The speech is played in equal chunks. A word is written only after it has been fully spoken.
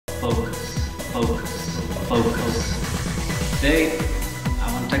focus, focus, focus. Today,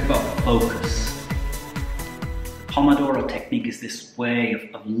 I want to talk about focus. The Pomodoro technique is this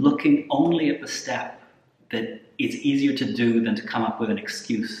way of looking only at the step that it's easier to do than to come up with an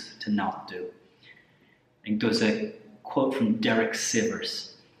excuse to not do. I think there's a quote from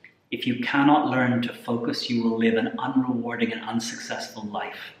Sivers. If you cannot learn to focus, you will live an unrewarding and unsuccessful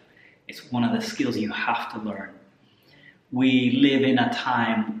life. It's one of the skills you have to learn. We live in a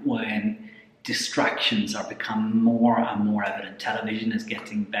time when distractions are becoming more and more evident. Television is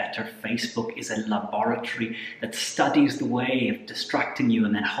getting better. Facebook is a laboratory that studies the way of distracting you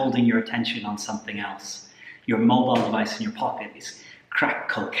and then holding your attention on something else. Your mobile device in your pocket is crack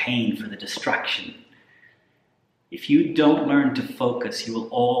cocaine for the distraction. If you don't learn to focus, you will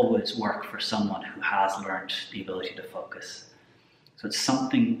always work for someone who has learned the ability to focus. So it's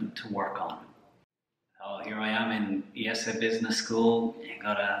something to work on. Oh, here I am in ESA Business School. You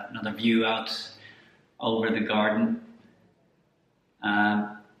got another view out over the garden.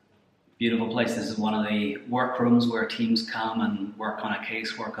 Beautiful place. This is one of the workrooms where teams come and work on a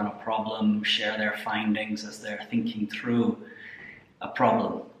case, work on a problem, share their findings as they're thinking through a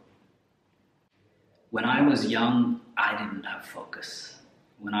problem. When I was young, I didn't have focus.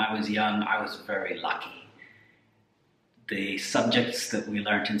 When I was young, I was very lucky. The subjects that we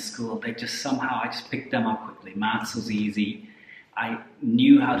learnt in school, I just picked them up quickly. Maths was easy. I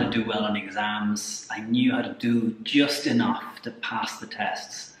knew how to do well on exams. I knew how to do just enough to pass the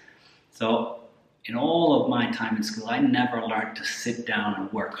tests. So in all of my time in school, I never learned to sit down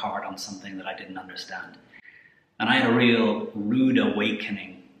and work hard on something that I didn't understand. And I had a real rude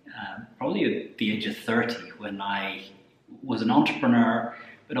awakening, probably at the age of 30, when I was an entrepreneur,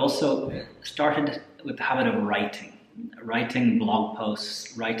 but also started with the habit of writing blog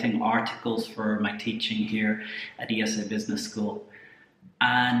posts, writing articles for my teaching here at ESA Business School.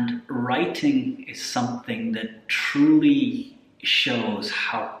 And writing is something that truly shows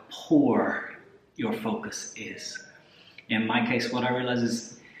how poor your focus is. In my case, what I realized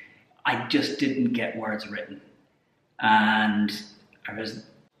is I just didn't get words written. And I was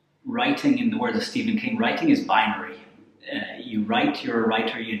writing, in the words of Stephen King, writing is binary. You write, you're a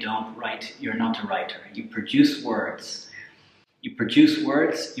writer. You don't write, you're not a writer. You produce words. You produce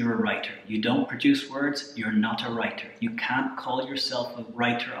words, you're a writer. You don't produce words, you're not a writer. You can't call yourself a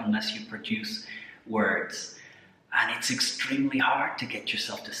writer unless you produce words. And it's extremely hard to get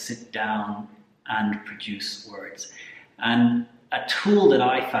yourself to sit down and produce words. And a tool that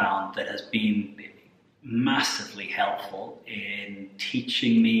I found that has been massively helpful in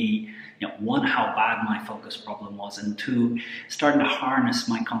teaching me, one, how bad my focus problem was, and two, starting to harness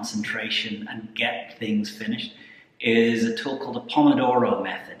my concentration and get things finished, is a tool called the Pomodoro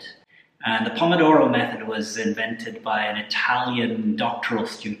Method. And the Pomodoro Method was invented by an Italian doctoral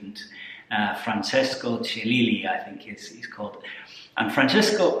student, Francesco Celili, I think he's called. And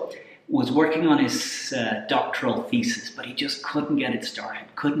Francesco was working on his doctoral thesis, but he just couldn't get it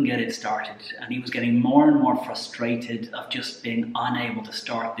started. And he was getting more and more frustrated of just being unable to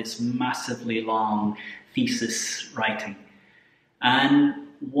start this massively long thesis writing. And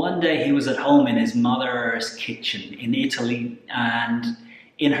one day he was at home in his mother's kitchen in Italy, and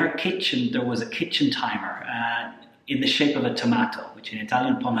in her kitchen there was a kitchen timer in the shape of a tomato, which in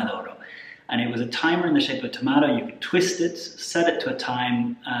Italian pomodoro. And it was a timer in the shape of a tomato. You could twist it, set it to a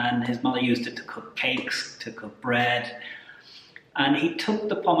time, and his mother used it to cook cakes, to cook bread. And he took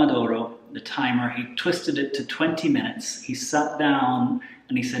the pomodoro, the timer, he twisted it to 20 minutes. He sat down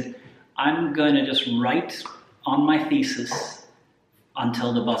and he said, I'm going to just write on my thesis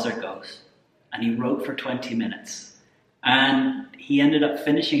until the buzzer goes. And he wrote for 20 minutes. And he ended up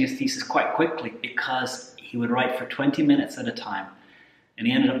finishing his thesis quite quickly because he would write for 20 minutes at a time. And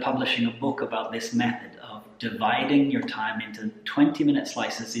he ended up publishing a book about this method of dividing your time into 20-minute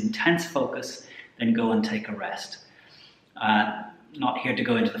slices, intense focus, then go and take a rest. Not here to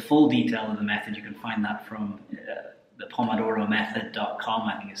go into the full detail of the method. You can find that from the pomodoromethod.com,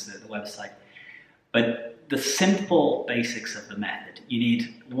 I think is the website. But the simple basics of the method. You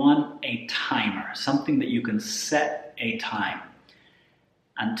need, one, a timer, something that you can set a time.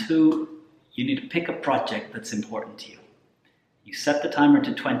 And two, you need to pick a project that's important to you. You set the timer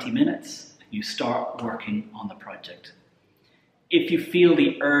to 20 minutes, and you start working on the project. If you feel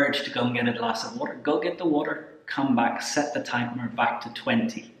the urge to go and get a glass of water, go get the water, come back, set the timer back to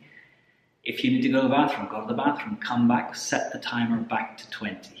 20. If you need to go to the bathroom, go to the bathroom, come back, set the timer back to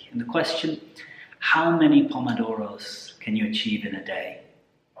 20. And the question, how many Pomodoros can you achieve in a day?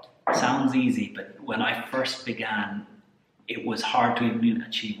 Sounds easy, but when I first began, it was hard to even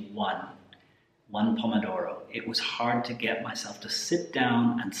achieve one. one Pomodoro. It was hard to get myself to sit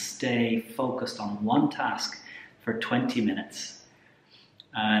down and stay focused on one task for 20 minutes.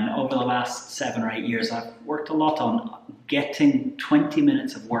 And over the last 7 or 8 years, I've worked a lot on getting 20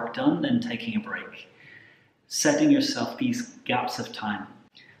 minutes of work done, then taking a break. Setting yourself these gaps of time.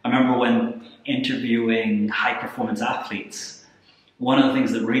 I remember when interviewing high-performance athletes, one of the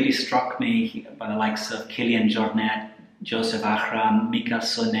things that really struck me by the likes of Kilian Jornet, Joseph Ahram, Mika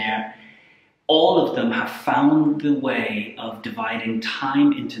Soner, all of them have found the way of dividing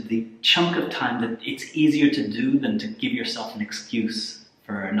time into the chunk of time that it's easier to do than to give yourself an excuse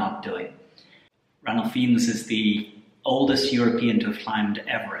for not doing. Ranulph Fiennes is the oldest European to have climbed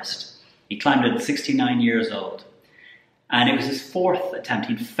Everest. He climbed it at 69 years old. And it was his 4th attempt.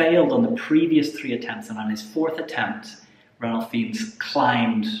 He'd failed on the previous 3 attempts, and on his 4th attempt, Ranulph Fiennes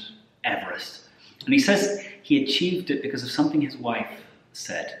climbed Everest. And he says he achieved it because of something his wife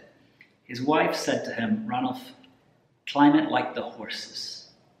said. His wife said to him, "Ranulph, climb it like the horses."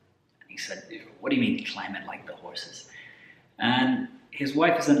 And he said, "What do you mean, climb it like the horses?" And his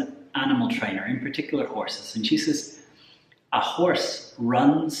wife is an animal trainer, in particular horses. And she says, a horse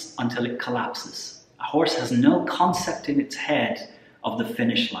runs until it collapses. A horse has no concept in its head of the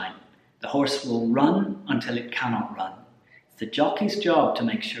finish line. The horse will run until it cannot run. It's the jockey's job to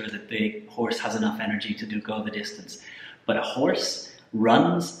make sure that the horse has enough energy to go the distance. But a horse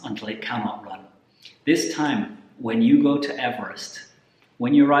runs until it cannot run. This time, when you go to Everest,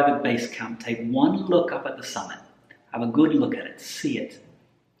 when you arrive at base camp, take one look up at the summit. Have a good look at it, see it,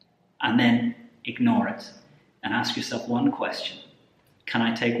 and then ignore it and ask yourself one question. Can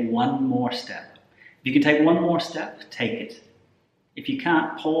I take one more step? If you can take one more step, take it. If you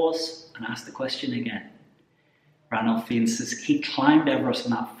can't, pause and ask the question again. Ranulph Fiennes says he climbed Everest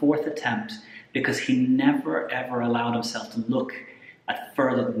on that 4th attempt because he never ever allowed himself to look at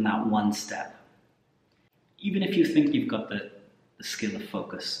further than that one step. Even if you think you've got the skill of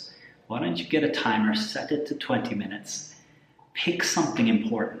focus, why don't you get a timer, set it to 20 minutes, pick something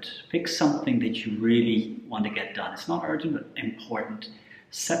important, pick something that you really want to get done. It's not urgent, but important.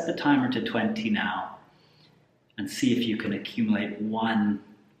 Set the timer to 20 now and see if you can accumulate one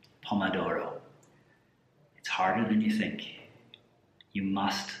Pomodoro. It's harder than you think. You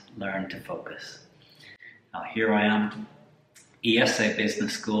must learn to focus. Now here I am, ESA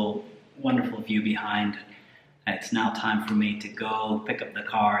Business School, wonderful view behind. It's now time for me to go pick up the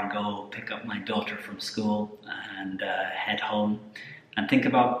car and go pick up my daughter from school and head home and think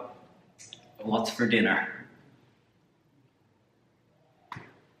about what's for dinner.